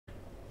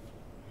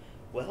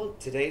Well,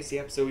 today's the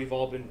episode we've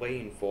all been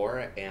waiting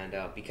for, and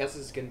because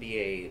this is going to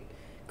be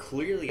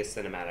clearly a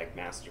cinematic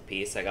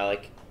masterpiece, I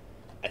got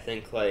I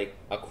think a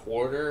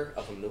quarter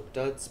of a Milk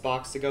Duds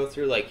box to go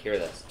through. Hear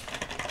this.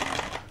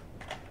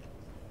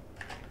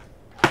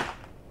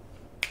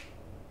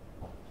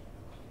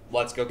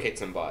 Let's go kick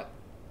some butt.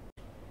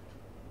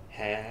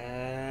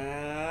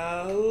 Hello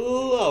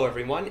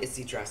everyone, it's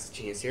the Drastic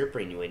Genius here,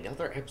 bringing you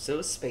another episode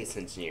of Space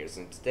Engineers,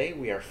 and today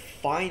we are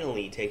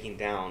finally taking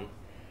down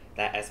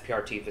that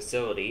SPRT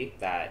facility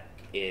that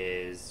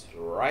is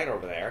right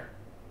over there.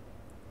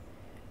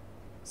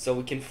 So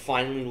we can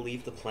finally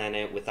leave the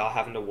planet without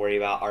having to worry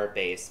about our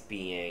base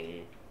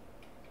being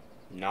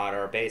not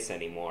our base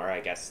anymore,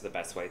 I guess is the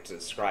best way to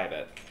describe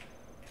it.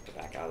 Get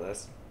back out of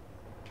this.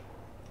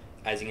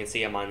 As you can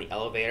see, I'm on the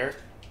elevator,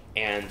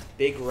 and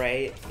Big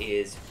Ray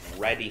is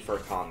ready for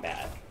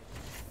combat.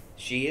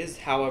 She is,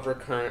 however,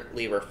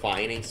 currently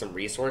refining some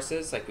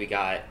resources.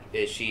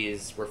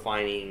 She's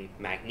refining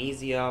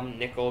magnesium,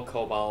 nickel,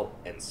 cobalt,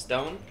 and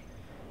stone.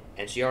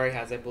 And she already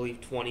has, I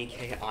believe,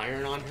 20k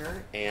iron on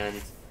her,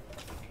 and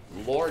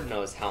Lord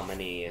knows how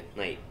many,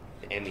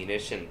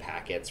 ammunition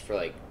packets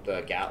for,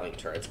 the Gatling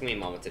turret. It's gonna be a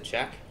moment to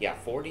check. Yeah,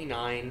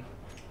 49,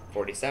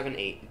 47,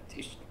 8.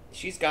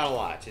 She's got a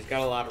lot. She's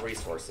got a lot of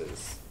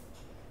resources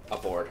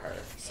aboard her.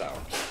 So,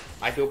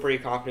 I feel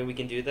pretty confident we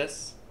can do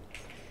this.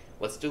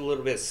 Let's do a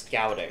little bit of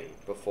scouting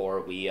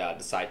before we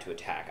decide to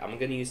attack. I'm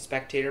going to use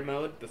spectator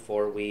mode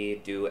before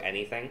we do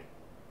anything.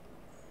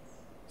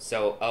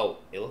 So,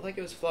 it looked like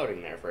it was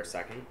floating there for a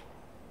second.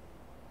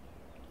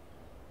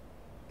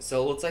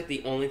 So it looks like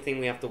the only thing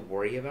we have to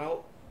worry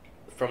about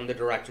from the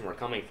direction we're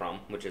coming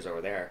from, which is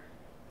over there,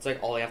 it's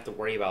like all I have to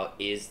worry about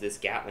is this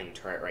Gatling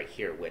turret right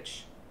here,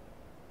 which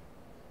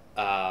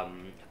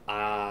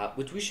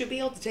we should be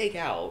able to take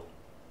out.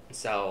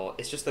 So,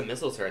 it's just the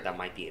missile turret that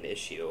might be an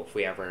issue if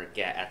we ever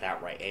get at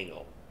that right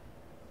angle.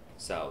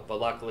 So, but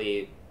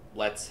luckily,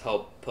 let's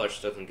hope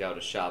push doesn't go to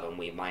shove and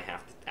we might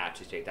have to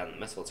actually take down the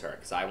missile turret,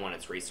 because I want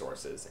its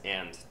resources,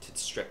 and to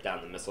strip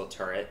down the missile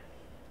turret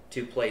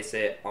to place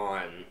it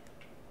on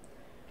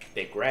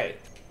Big Ray.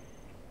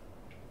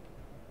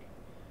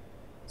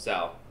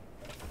 So,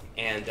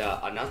 and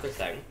another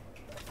thing,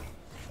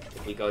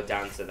 if we go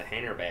down to the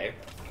hangar bay,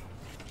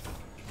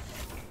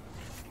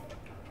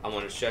 I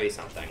want to show you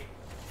something.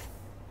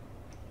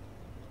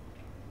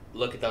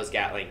 Look at those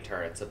Gatling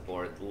turrets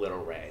aboard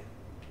Little Ray.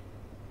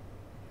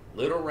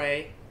 Little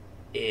Ray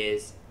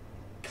is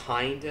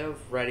kind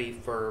of ready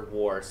for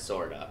war,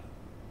 sorta.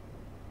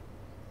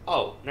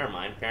 Oh, never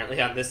mind.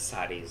 Apparently on this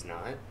side he's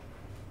not.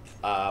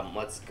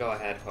 Let's go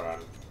ahead, hold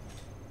on.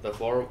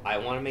 Before, I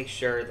want to make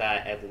sure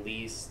that at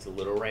least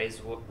Little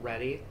Ray's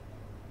ready.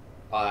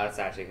 Oh, that's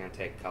actually going to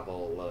take a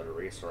couple load of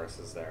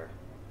resources there.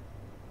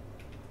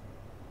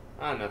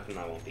 Nothing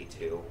that won't be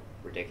too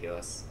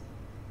ridiculous.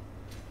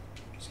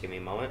 Just give me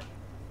a moment.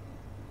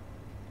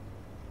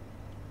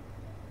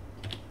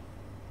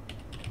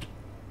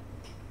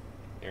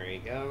 There you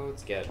go.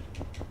 Let's get...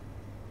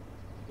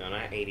 No,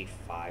 not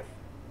 85.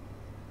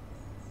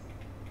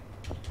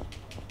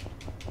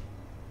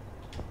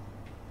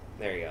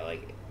 There you go.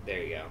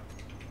 There you go.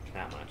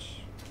 That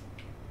much.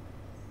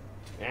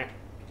 Yeah.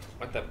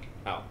 What the...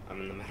 Oh, I'm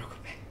in the medical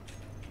bay.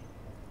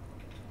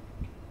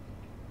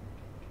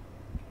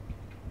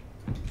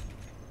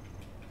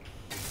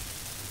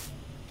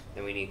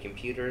 Then we need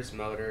computers,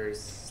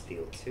 motors,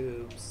 steel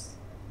tubes.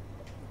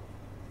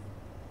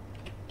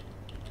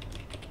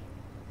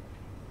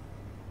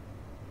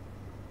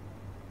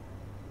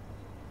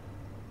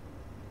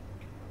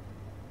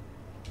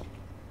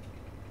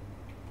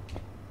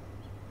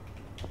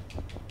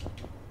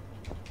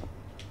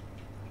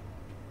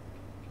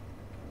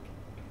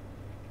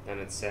 Then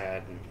it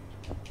said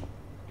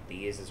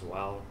these as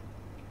well.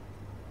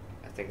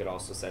 I think it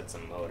also said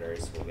some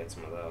motors. We'll get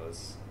some of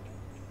those.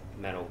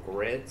 Metal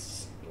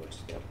grids. We'll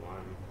just get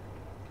one.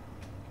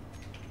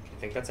 I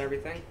think that's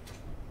everything.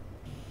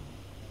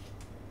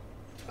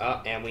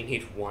 Oh, and we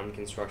need one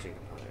construction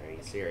component. Are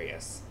you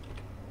serious?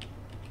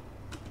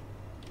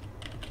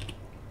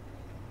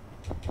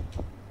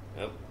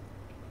 Oh.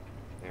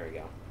 There we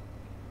go.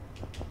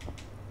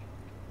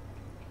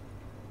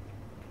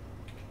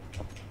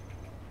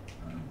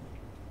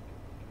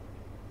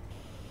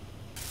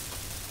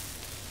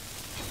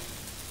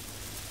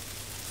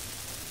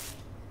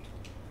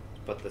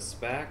 But the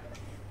spec.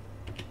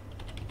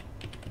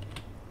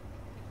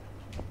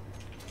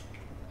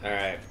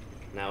 Alright,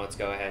 now let's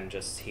go ahead and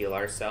just heal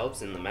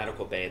ourselves in the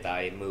medical bay that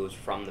I moved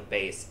from the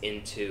base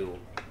into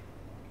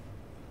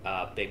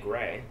Big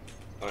Ray.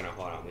 Oh no,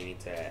 hold on, we need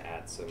to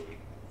add some...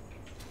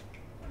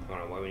 Hold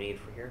on, what do we need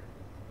for here?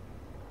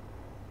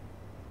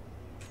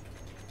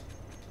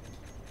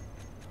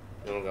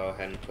 Then we'll go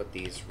ahead and put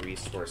these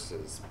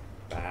resources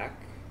back.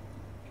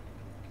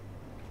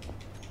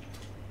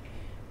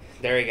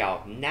 There you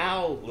go.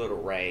 Now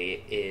Little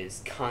Ray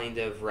is kind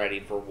of ready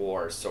for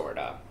war,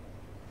 sorta.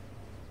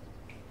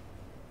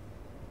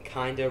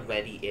 Kinda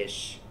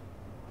ready-ish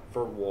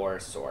for war,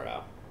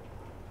 sorta.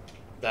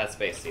 That's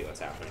basically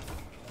what's happening.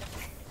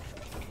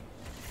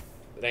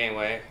 But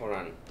anyway, hold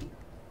on.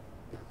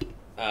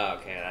 Oh,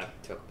 okay, that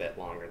took a bit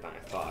longer than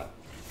I thought.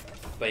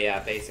 But yeah,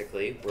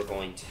 basically, we're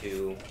going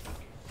to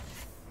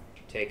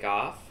take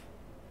off.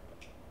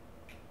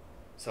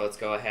 So let's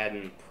go ahead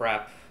and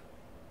prep,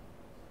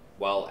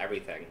 well,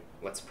 everything.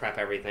 Let's prep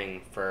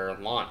everything for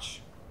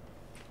launch.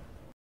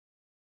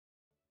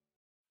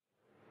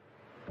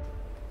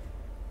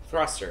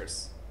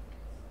 Thrusters.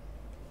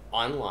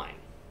 Online.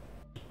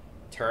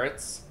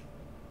 Turrets.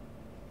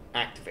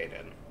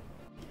 Activated.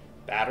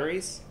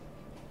 Batteries.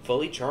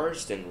 Fully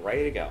charged and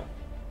ready to go.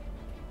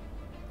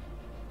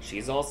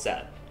 She's all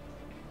set.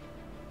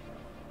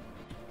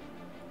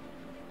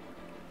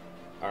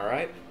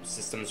 Alright,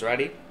 system's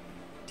ready.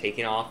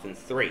 Taking off in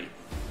 3,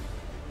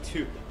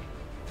 2,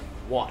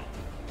 1.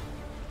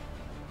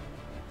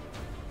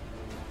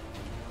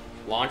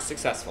 Launch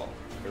successful.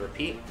 I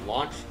repeat,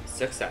 launch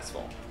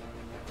successful.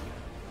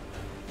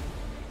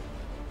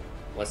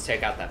 Let's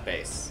take out that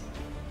base.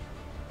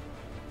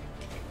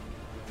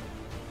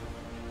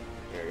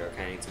 There we go,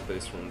 kinda need some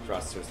boost from the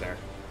thrusters there.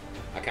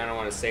 I kinda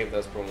wanna save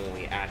those for when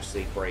we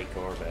actually break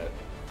orbit.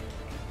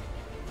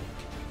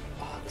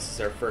 Oh, this is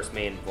our first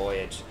main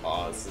voyage.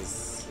 Oh, this is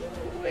so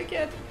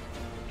wicked.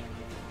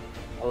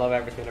 I love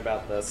everything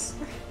about this.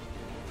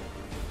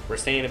 We're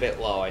staying a bit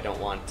low. I don't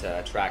want to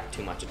attract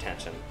too much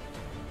attention.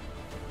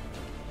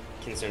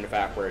 Considering the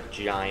fact we're a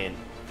giant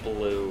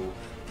blue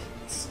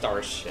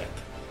starship.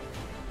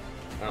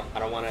 I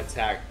don't want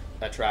to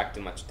attract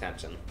too much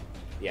attention.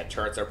 Yeah,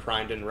 turrets are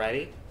primed and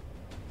ready.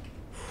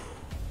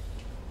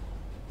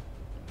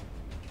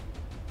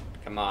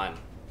 Come on.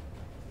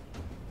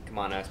 Come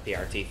on,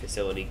 SPRT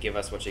facility. Give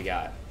us what you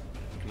got.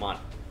 Come on.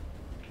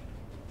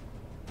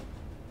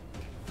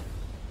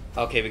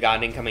 Okay, we got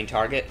an incoming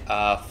target.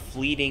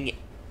 Fleeting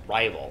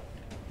rival.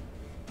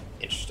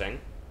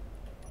 Interesting.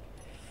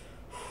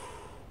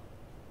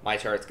 My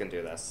turrets can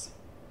do this.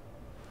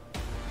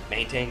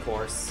 Maintain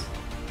course.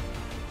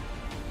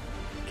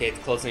 Okay, it's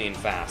closing in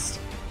fast.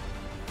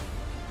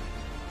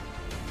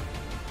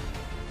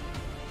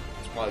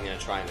 It's probably going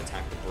to try and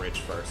attack the bridge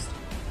first.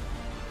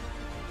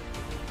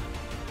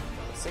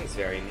 This thing's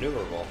very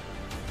maneuverable.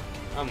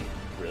 I'm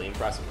really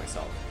impressed with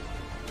myself.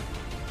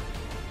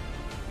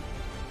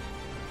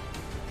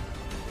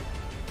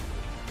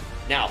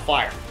 Now,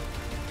 fire!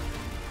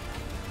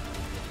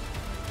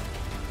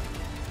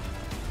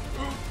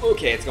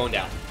 Okay, it's going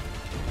down.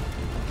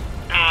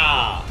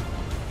 Ah!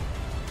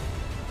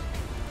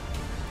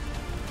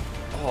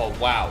 Oh,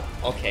 wow.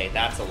 Okay,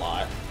 that's a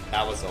lot.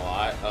 That was a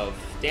lot of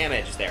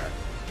damage there.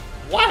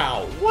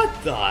 Wow, what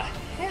the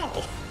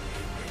hell?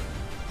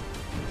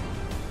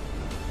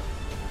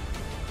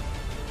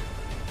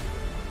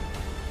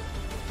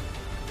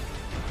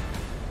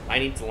 I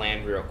need to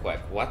land real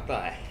quick. What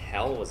the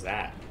hell was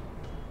that?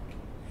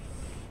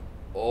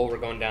 Oh, we're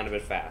going down a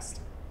bit fast.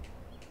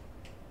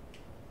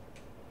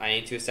 I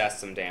need to assess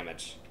some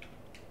damage.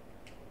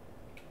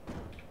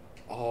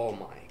 Oh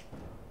my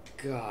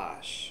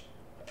gosh.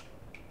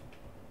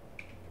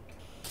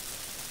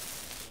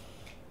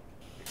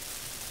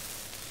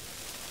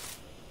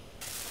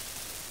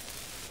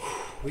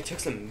 We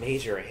took some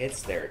major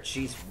hits there.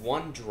 Jeez,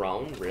 one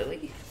drone?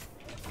 Really?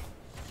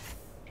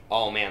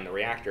 Oh man, the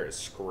reactor is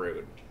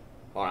screwed.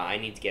 Hold on, I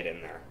need to get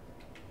in there.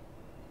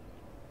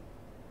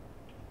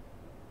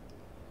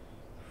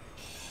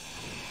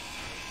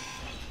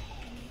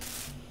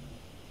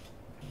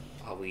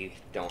 Oh, we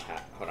don't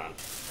have... Hold on.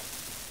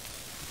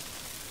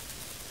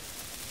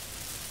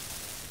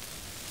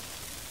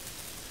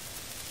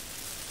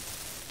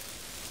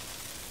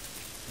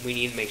 We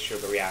need to make sure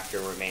the reactor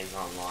remains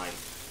online.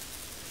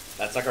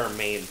 That's like our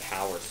main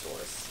power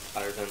source,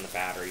 other than the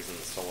batteries and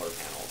the solar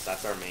panels.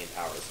 That's our main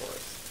power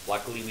source.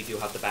 Luckily, we do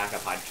have the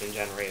backup hydrogen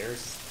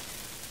generators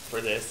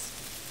for this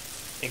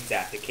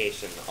exact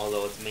occasion,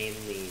 although it's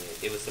mainly...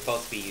 It was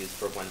supposed to be used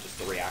for when just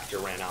the reactor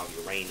ran out of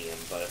uranium,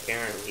 but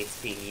apparently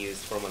it's being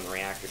used for when the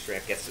reactor straight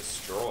up gets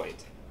destroyed.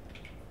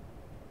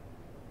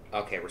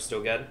 Okay, we're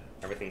still good?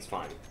 Everything's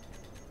fine.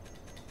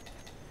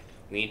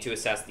 We need to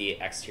assess the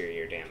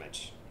exterior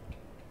damage.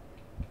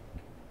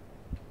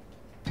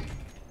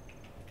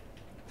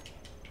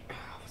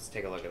 Let's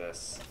take a look at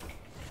this.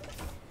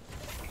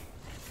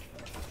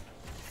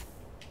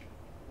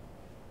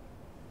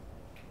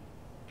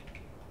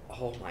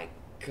 Oh my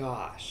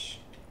gosh.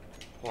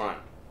 Hold on.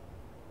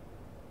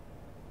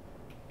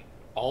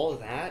 All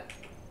of that?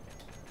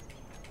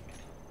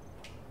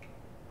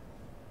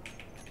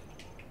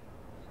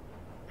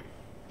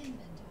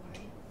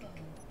 Inventory full.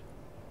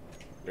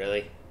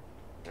 Really?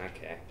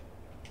 Okay.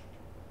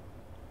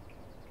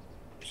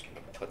 I'm just gonna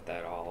put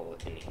that all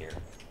in here.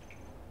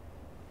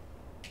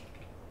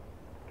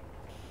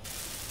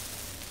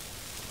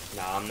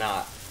 No, I'm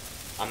not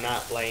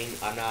letting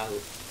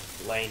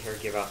her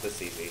give up this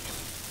easy.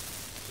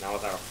 Not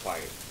without a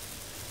fight.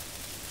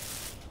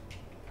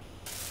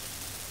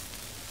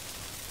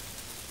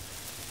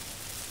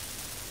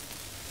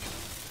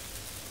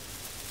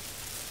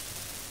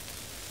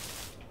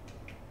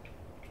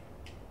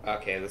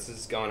 Okay, this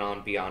is going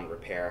on beyond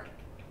repair.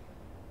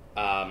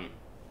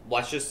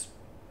 Let's just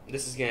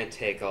This is gonna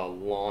take a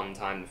long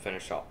time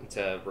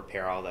to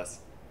repair all this.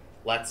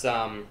 Let's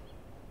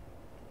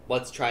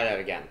try that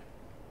again.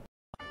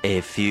 A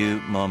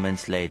few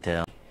moments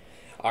later.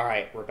 All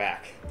right, we're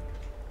back.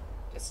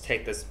 Let's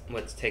take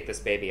this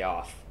baby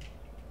off.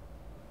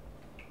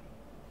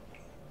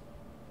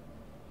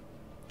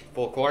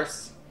 Full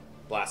course,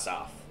 blast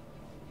off.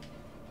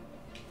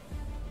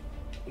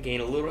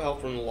 Gain a little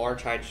help from the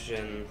large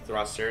hydrogen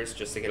thrusters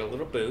just to get a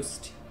little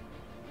boost.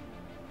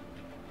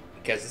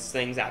 Because this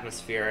thing's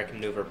atmospheric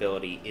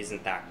maneuverability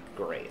isn't that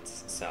great,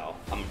 so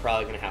I'm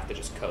probably going to have to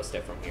just coast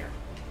it from here.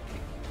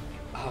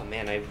 Oh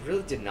man, I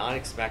really did not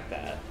expect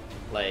that.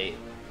 Like,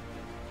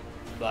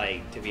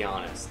 to be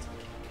honest.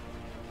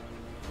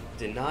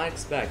 Did not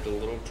expect a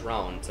little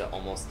drone to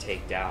almost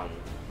take down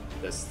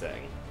this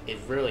thing. It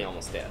really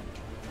almost did.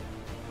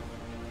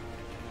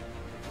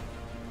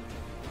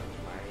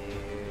 I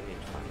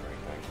need to find the right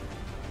thing.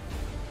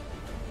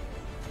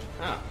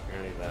 Oh,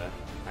 apparently the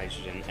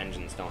hydrogen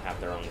engines don't have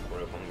their own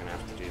group. I'm gonna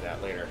have to do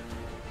that later.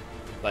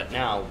 But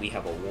now we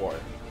have a war.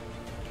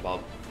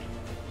 Well,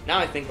 now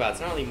I think about it,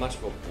 it's not really much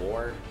of a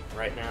war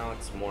right now.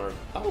 It's more,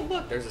 oh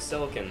look, there's a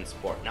silicon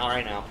sport. Not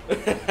right now.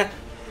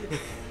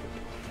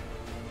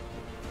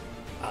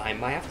 I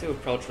might have to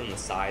approach from the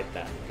side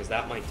then, because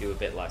that might do a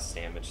bit less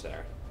damage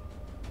there.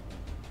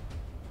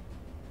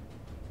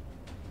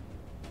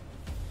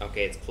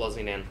 Okay, it's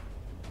closing in.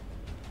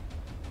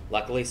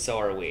 Luckily, so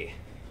are we.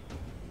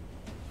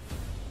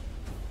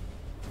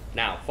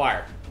 Now,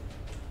 fire.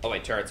 Oh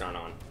wait, turrets aren't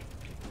on.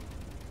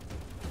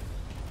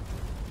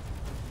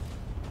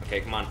 Okay,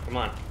 come on, come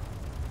on.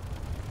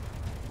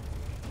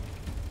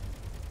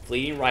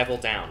 Fleeting rival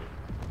down.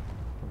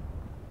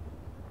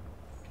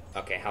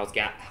 Okay, how's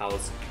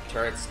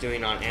turrets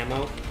doing on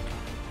ammo?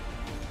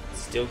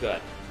 Still good.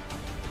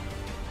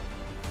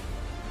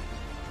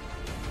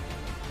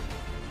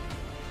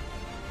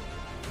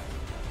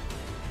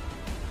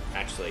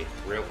 Actually,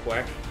 real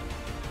quick,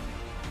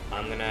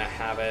 I'm gonna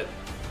have it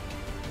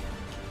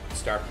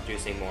start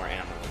producing more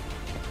ammo.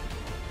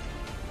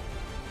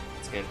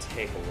 It's gonna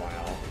take a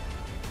while.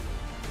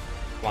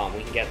 Come on,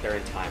 we can get there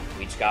in time.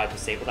 We just gotta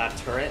disable that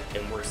turret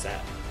and we're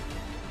set.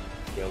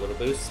 Get a little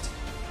boost.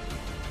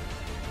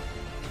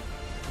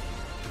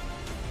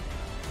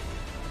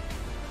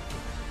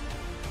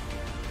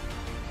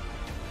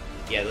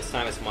 Yeah, this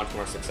time it's much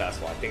more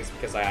successful. I think it's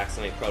because I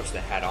accidentally approached it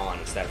head-on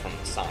instead of from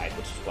the side,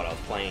 which is what I was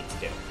planning to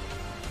do.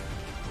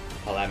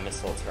 Oh, that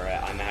missile turret.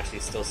 I'm actually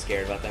still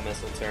scared about that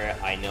missile turret.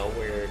 I know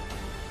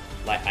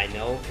I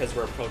know because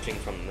we're approaching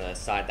from the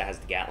side that has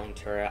the Gatling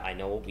turret, I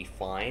know we'll be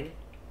fine.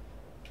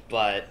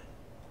 But,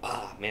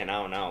 man,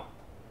 I don't know.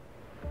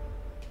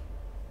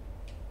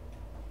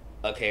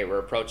 Okay, we're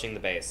approaching the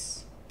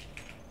base.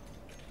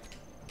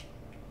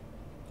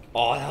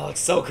 Oh, that looks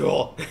so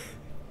cool!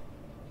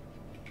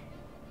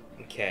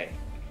 Okay.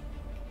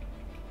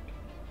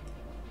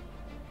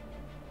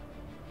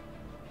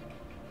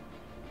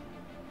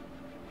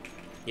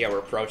 Yeah, we're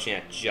approaching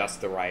at just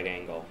the right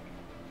angle.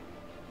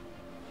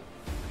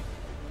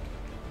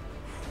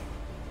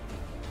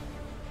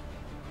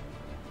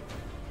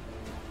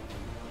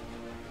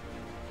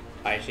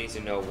 I just need to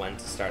know when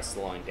to start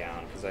slowing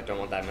down, because I don't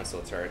want that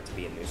missile turret to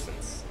be a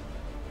nuisance.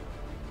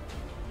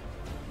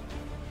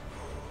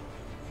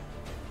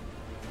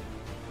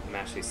 I'm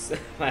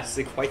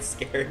actually quite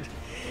scared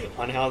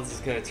on how this is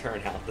going to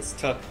turn out. This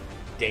took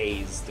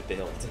days to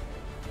build.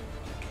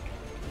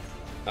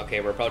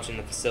 Okay, we're approaching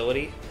the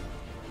facility.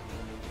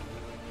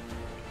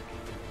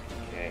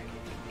 Okay.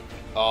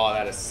 Oh,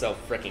 that is so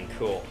freaking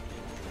cool.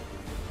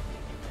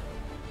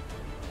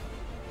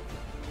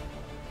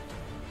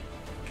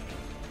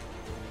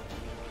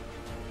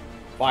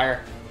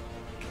 Fire.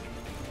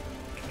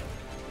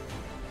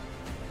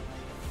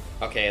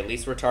 Okay, at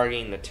least we're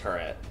targeting the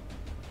turret.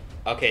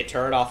 Okay,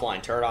 turret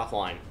offline, turret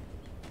offline.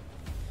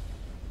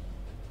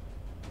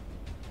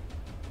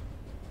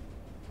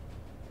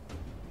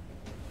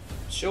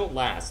 She'll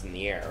last in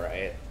the air,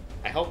 right?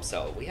 I hope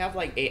so. We have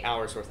like 8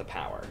 hours worth of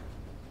power.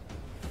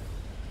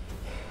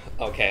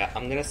 Okay,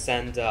 I'm gonna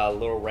send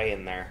Little Ray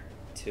in there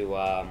to,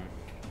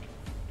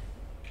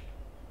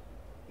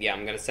 yeah,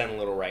 I'm gonna send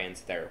Little Ray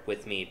into there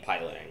with me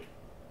piloting.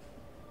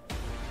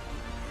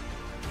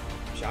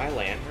 Should I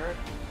land her?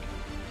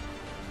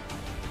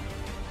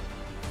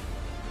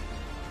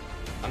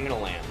 I'm gonna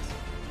land.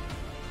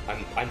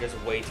 I'm just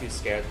way too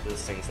scared that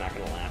this thing's not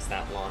gonna last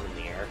that long in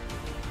the air.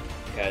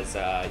 Because,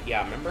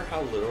 yeah, remember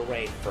how Little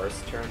Ray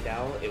first turned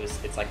out?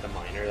 It's like the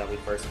miner that we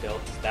first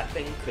built. That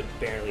thing could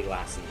barely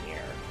last in the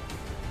air.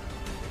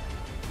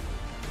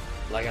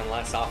 Like,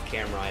 unless off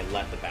camera I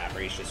let the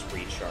batteries just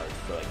recharge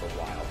for like a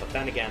while. But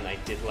then again, I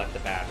did let the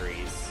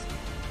batteries...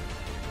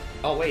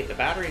 Oh wait, the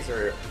batteries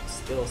are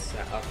still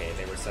set... Okay,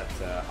 they were set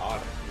to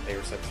auto. They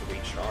were set to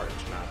recharge,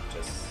 not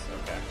just...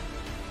 Okay.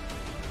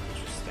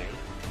 Interesting.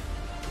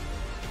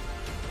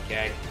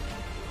 Okay.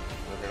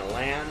 We're gonna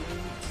land...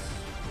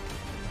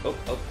 Oh,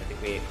 I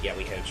think we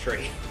hit a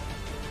tree.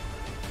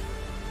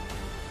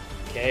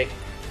 Okay.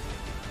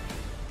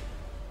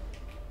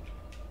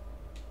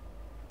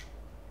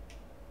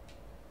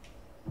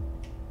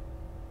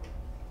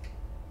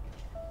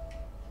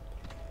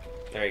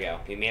 There you go.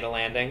 We made a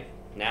landing.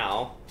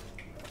 Now,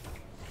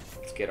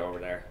 let's get over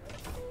there.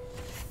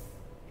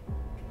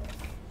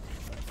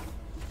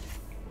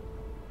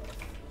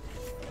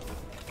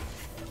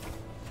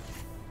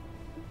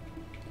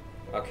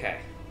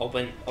 Okay.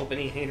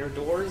 Opening hangar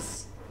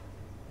doors.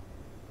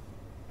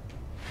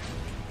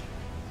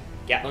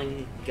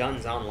 Gatling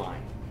guns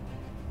online.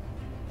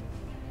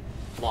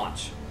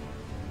 Launch.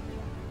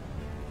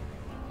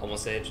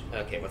 Almost edge.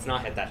 Okay, let's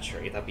not hit that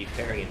tree. That'd be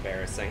very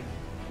embarrassing.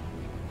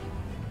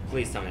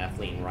 Please tell me that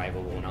fleeing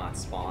rival will not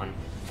spawn.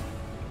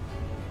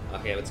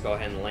 Okay, let's go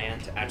ahead and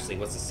land. Actually,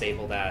 let's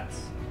disable that.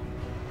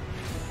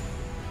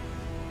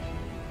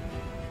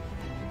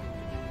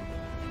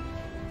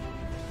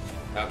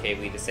 Okay,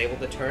 we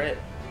disabled the turret.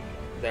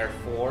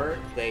 Therefore,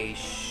 they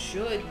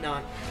shouldn't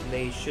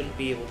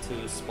be able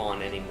to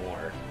spawn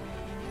anymore.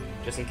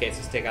 Just in case,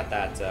 let's take out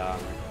that,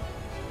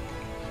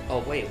 Oh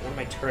wait, one of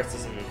my turrets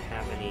doesn't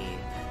have any...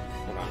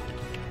 Hold on.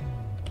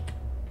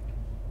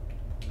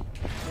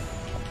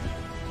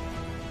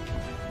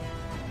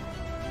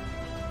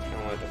 I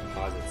want to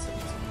deposit some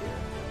here.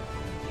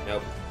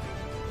 Nope.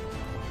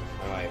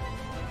 Alright.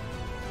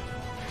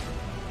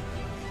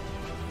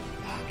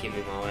 Give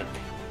me a moment.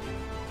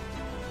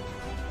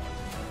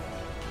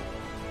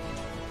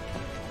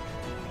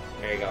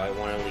 There you go, I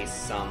want at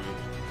least some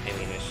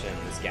ammunition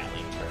in this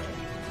Gatling turret.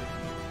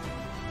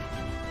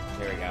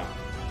 There we go.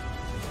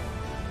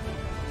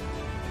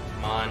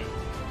 Come on.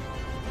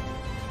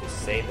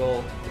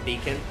 Disable the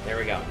beacon. There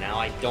we go. Now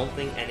I don't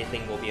think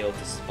anything will be able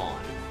to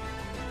spawn.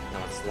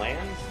 Now let's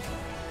land.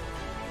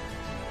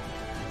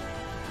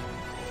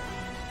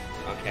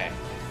 Okay.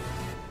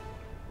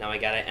 Now I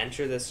gotta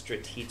enter this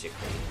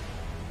strategically.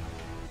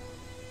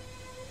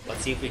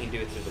 Let's see if we can do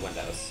it through the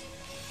windows.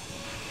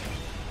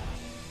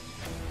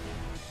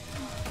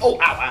 Oh,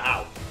 ow, ow,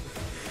 ow!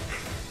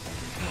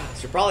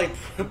 Should probably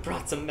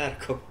brought some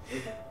medical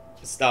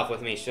stuff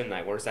with me, shouldn't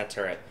I? Where's that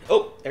turret?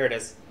 Oh, there it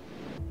is.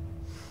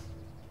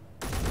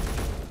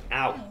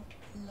 Ow.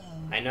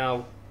 I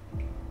know.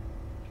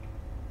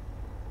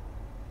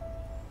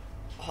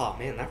 Oh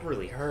man, that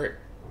really hurt.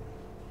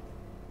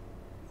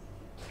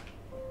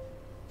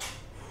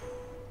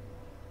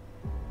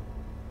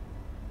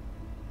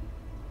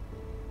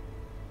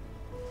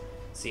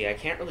 See, I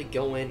can't really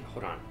go in.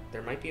 Hold on.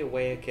 There might be a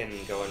way I can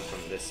go in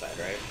from this side,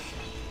 right?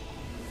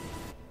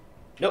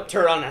 Nope,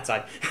 turret on that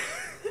side.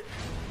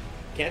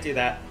 Can't do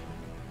that.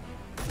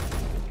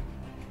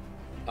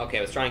 Okay,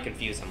 let's try and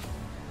confuse him.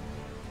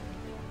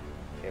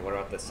 Okay, what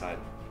about this side?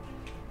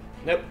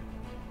 Nope.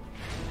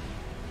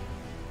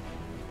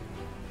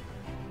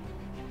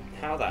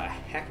 How the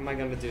heck am I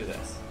gonna do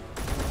this?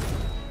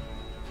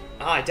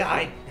 Ah, I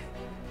died!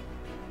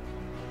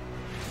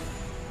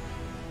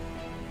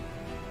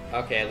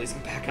 Okay, at least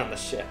I'm back on the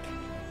ship.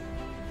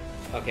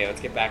 Okay,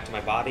 let's get back to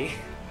my body.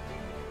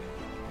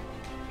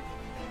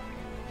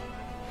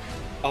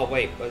 Oh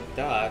wait, but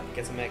duh,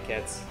 get some med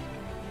kits.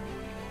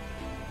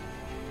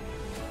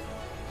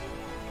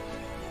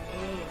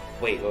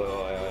 Wait.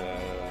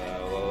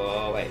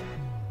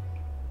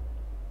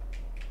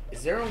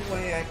 Is there a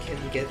way I can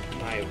get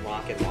my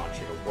rocket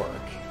launcher to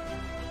work?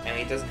 And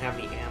it doesn't have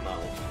any ammo.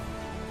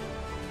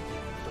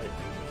 But,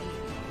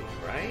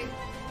 right?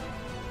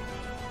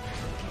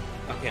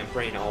 Okay, I'm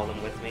bringing all of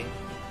them with me.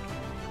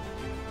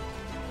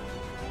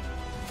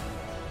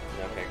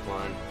 Okay, come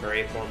on.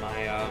 Hurry before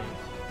my,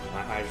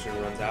 my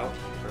hydrogen runs out.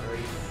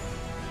 Hurry.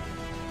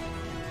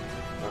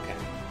 Okay.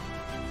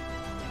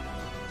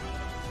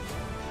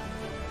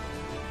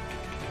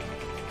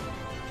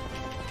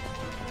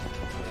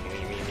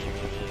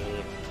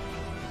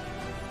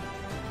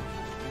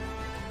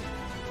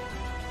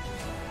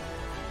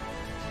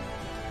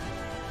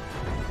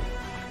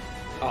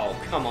 Oh,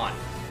 come on.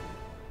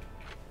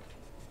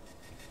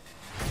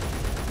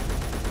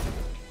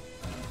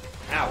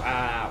 Ow, ow,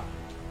 ow.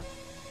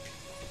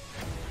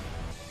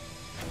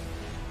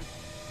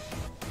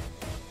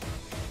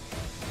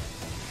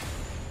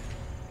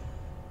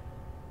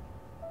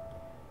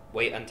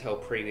 Wait until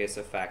previous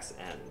effects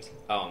end.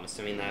 Oh, I'm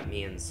assuming that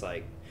means,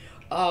 like...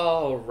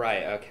 Oh,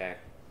 right, okay.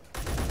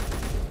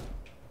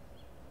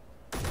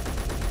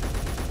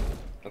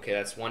 Okay,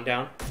 that's one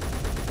down.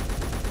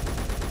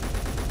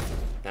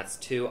 That's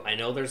two. I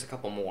know there's a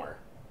couple more.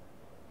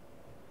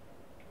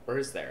 Where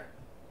is there?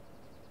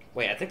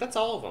 Wait, I think that's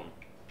all of them.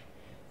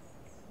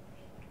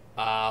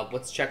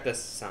 Let's check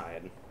this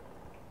side.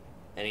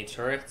 Any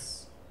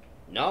turrets?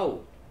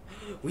 No!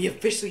 We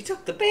officially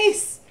took the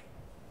base!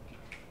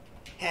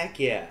 Heck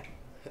yeah.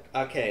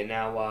 Okay,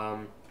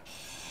 now,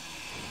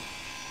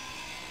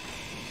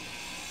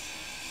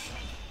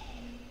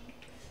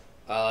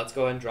 let's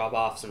go ahead and drop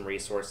off some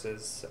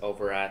resources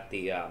over at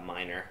the,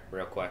 miner,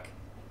 real quick.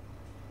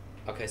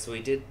 Okay, so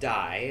we did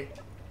die,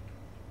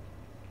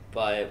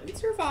 but we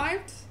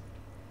survived,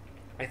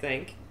 I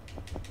think.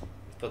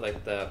 Put,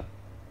 like, the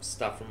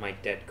stuff from my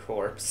dead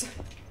corpse.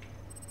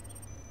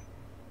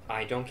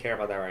 I don't care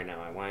about that right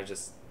now. I want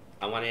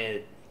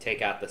to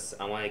take out this,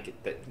 I want to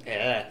get the,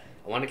 I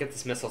want to get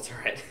this missile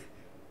turret.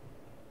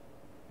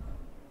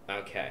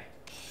 Okay.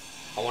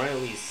 I want to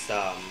at least,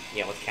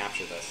 yeah, let's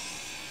capture this.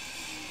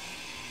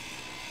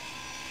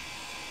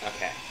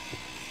 Okay.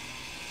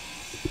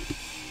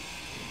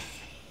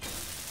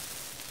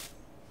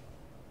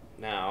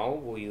 Now,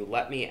 will you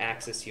let me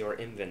access your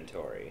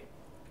inventory?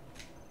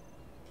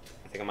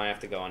 I think I might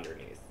have to go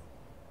underneath.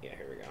 Yeah,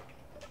 here we go.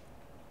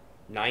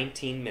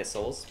 19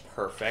 missiles.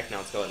 Perfect. Now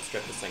let's go ahead and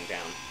strip this thing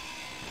down.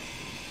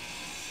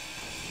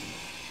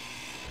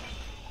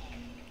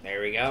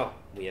 There we go.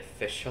 We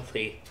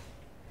officially...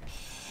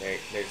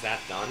 There's that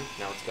done.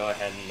 Now let's go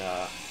ahead and...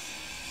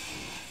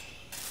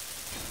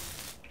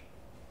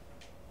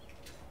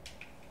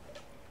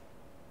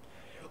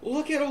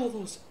 Look at all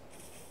those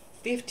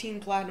 15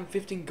 platinum,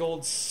 15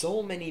 gold,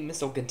 so many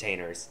missile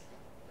containers.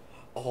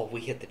 Oh,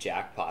 we hit the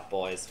jackpot,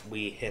 boys.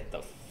 We hit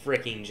the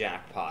freaking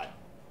jackpot.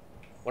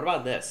 What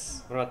about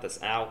this? What about this?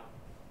 Ow.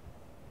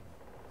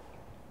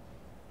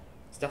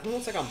 This definitely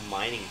looks like a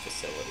mining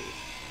facility.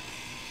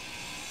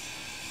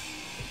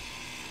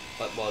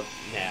 But, well,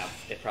 nah,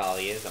 it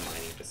probably is a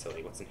mining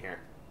facility. What's in here?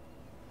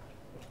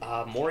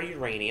 More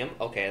uranium.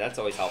 Okay, that's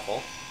always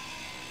helpful.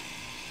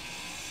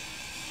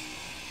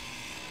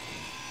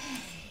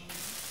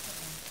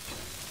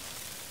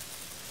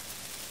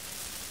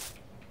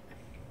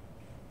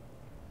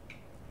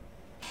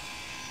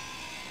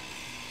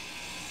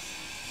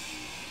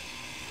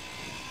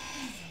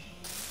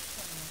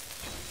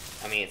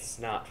 I mean, it's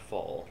not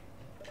full.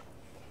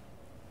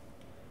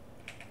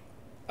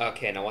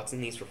 Okay, now what's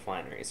in these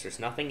refineries? There's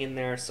nothing in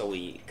there, so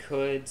we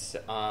could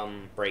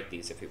break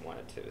these if we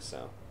wanted to,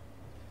 so...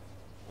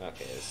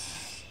 Okay,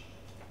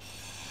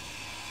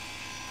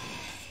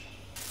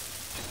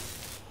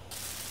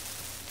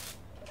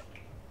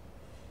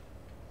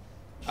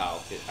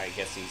 Oh, I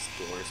guess these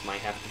doors might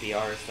have to be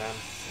ours then.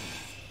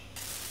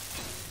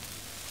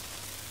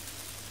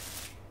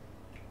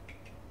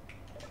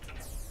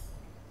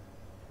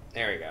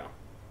 There we go.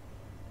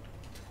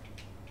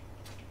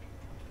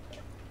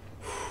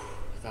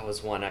 That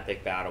was one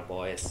epic battle,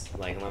 boys.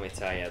 Like, let me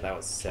tell you, that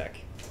was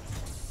sick.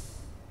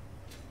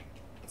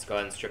 Let's go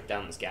ahead and strip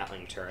down this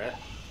Gatling turret.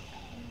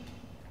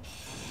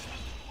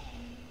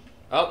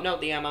 Oh, no,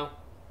 the ammo.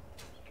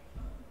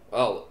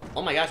 Oh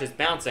my gosh, it's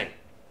bouncing.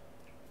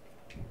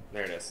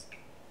 There it is.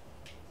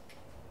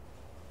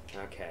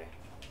 Okay.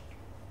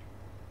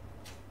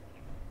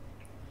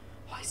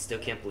 Oh, I still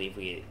can't believe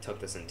we took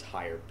this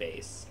entire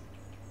base.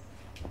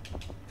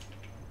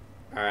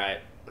 Alright,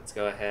 let's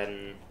go ahead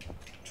and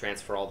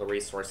transfer all the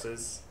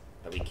resources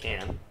that we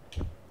can.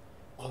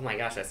 Oh my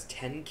gosh, that's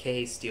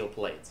 10k steel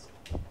plates.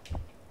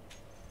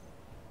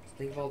 Just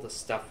think of all the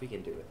stuff we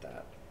can do with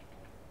that.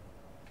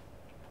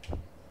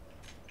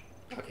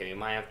 Okay, we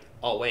might have to...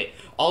 Oh, wait.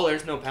 Oh,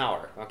 there's no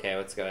power. Okay,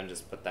 let's go ahead and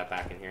just put that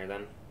back in here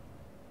then.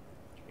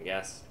 I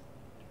guess.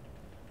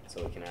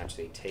 So we can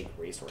actually take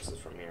resources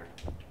from here.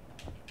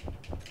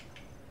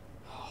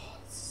 Oh,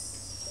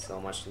 so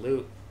much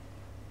loot.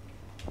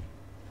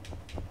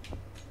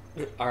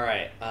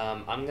 Alright,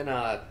 I'm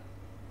gonna...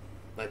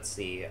 Let's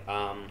see,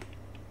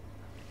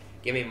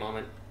 give me a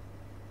moment.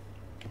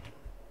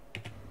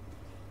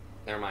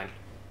 Never mind.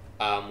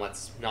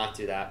 Let's not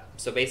do that.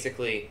 So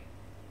basically,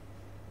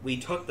 we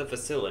took the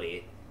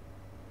facility.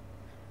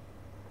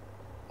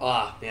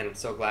 Ah, man, I'm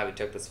so glad we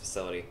took this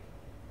facility.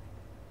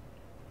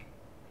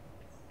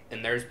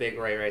 And there's Big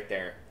Ray right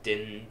there.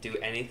 Didn't do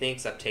anything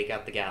except take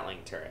out the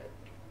Gatling turret.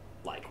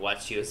 Like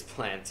what she was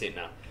planned to,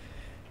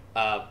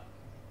 no.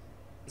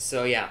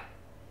 So yeah,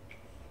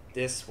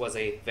 this was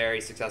a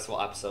very successful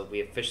episode.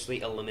 We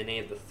officially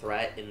eliminated the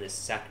threat in this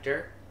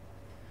sector,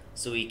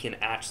 so we can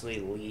actually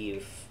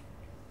leave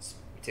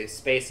to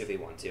space if we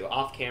want to.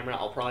 Off camera,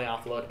 I'll probably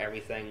offload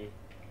everything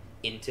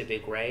into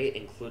Big Ray,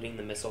 including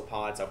the missile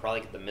pods. I'll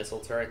probably get the missile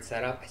turret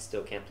set up. I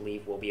still can't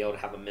believe we'll be able to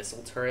have a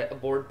missile turret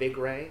aboard Big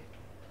Ray,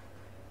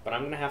 but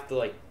I'm gonna have to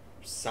like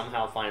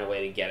somehow find a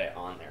way to get it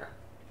on there.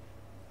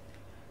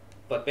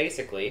 But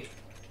basically...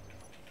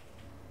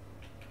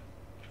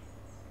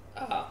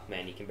 Ah,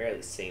 man, you can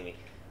barely see me.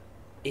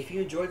 If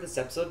you enjoyed this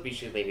episode, be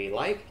sure to leave a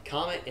like,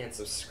 comment, and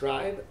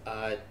subscribe.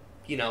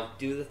 You know,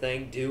 do the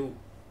thing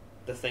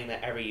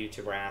that every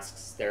YouTuber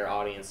asks their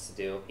audience to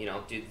do. You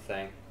know, do the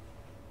thing.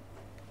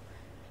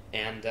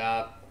 And,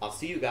 I'll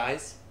see you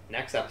guys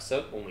next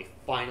episode when we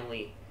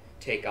finally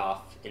take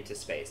off into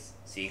space.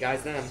 See you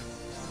guys then.